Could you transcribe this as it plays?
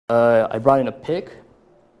I brought in a pick,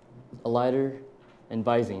 a lighter, and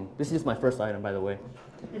Visine. This is just my first item, by the way.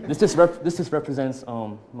 This just represents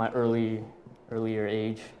my earlier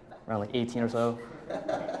age, around like 18 or so,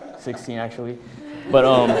 16 actually. But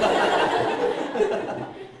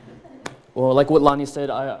well, like what Lonnie said,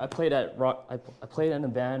 I played at rock. I played in a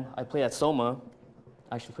band. I played at Soma.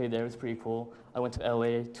 I actually played there. It was pretty cool. I went to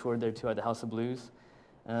LA, toured there too at the House of Blues,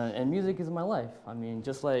 and music is my life. I mean,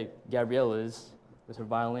 just like Gabriella's with her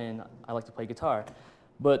violin, I like to play guitar.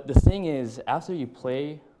 But the thing is, after you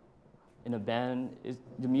play in a band,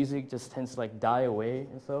 the music just tends to like die away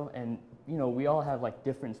and so. And you know, we all have like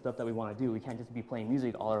different stuff that we want to do. We can't just be playing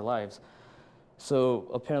music all our lives. So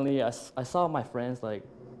apparently, I saw my friends like,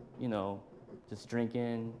 you know, just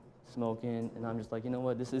drinking, smoking, and I'm just like, you know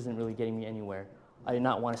what, this isn't really getting me anywhere. I did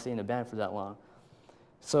not want to stay in a band for that long.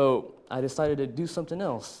 So I decided to do something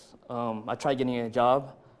else. I tried getting a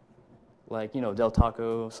job, like, you know, Del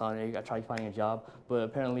Taco, Sonic. I tried finding a job, but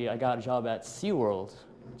apparently I got a job at SeaWorld,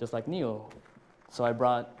 just like Neil. So I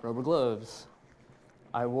brought rubber gloves.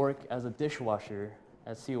 I work as a dishwasher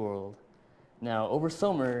at SeaWorld. Now, over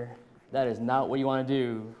summer, that is not what you want to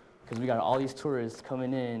do, because we got all these tourists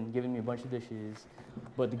coming in, giving me a bunch of dishes.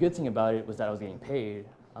 But the good thing about it was that I was getting paid.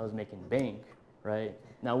 I was making bank, right?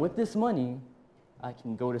 Now, with this money, I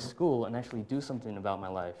can go to school and actually do something about my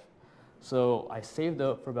life. So I saved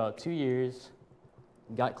up for about 2 years,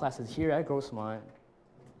 got classes here at Grossmont,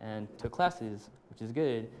 and took classes, which is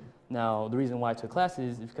good. Now, the reason why I took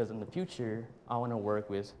classes is because in the future, I want to work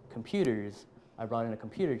with computers. I brought in a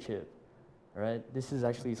computer chip, all right? This is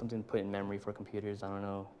actually something put in memory for computers. I don't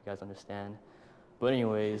know if you guys understand. But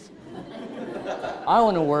anyways, I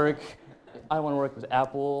want to work with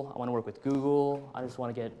Apple. I want to work with Google. I just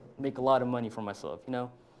want to make a lot of money for myself, you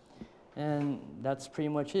know? And that's pretty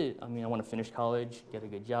much it. I mean, I want to finish college, get a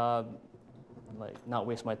good job, like not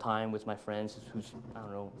waste my time with my friends who's, I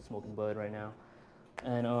don't know, smoking bud right now.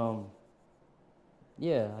 And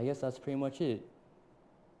yeah, I guess that's pretty much it.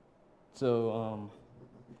 So,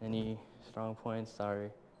 any strong points? Sorry.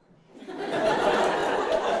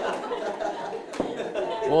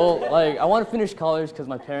 Well, like, I want to finish college because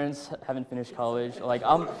my parents haven't finished college. Like,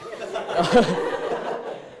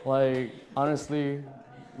 like, honestly,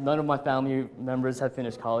 none of my family members have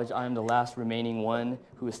finished college. I am the last remaining one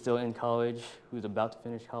who is still in college, who's about to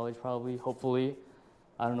finish college probably, hopefully.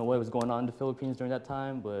 I don't know what was going on in the Philippines during that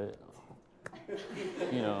time, but,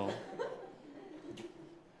 you know.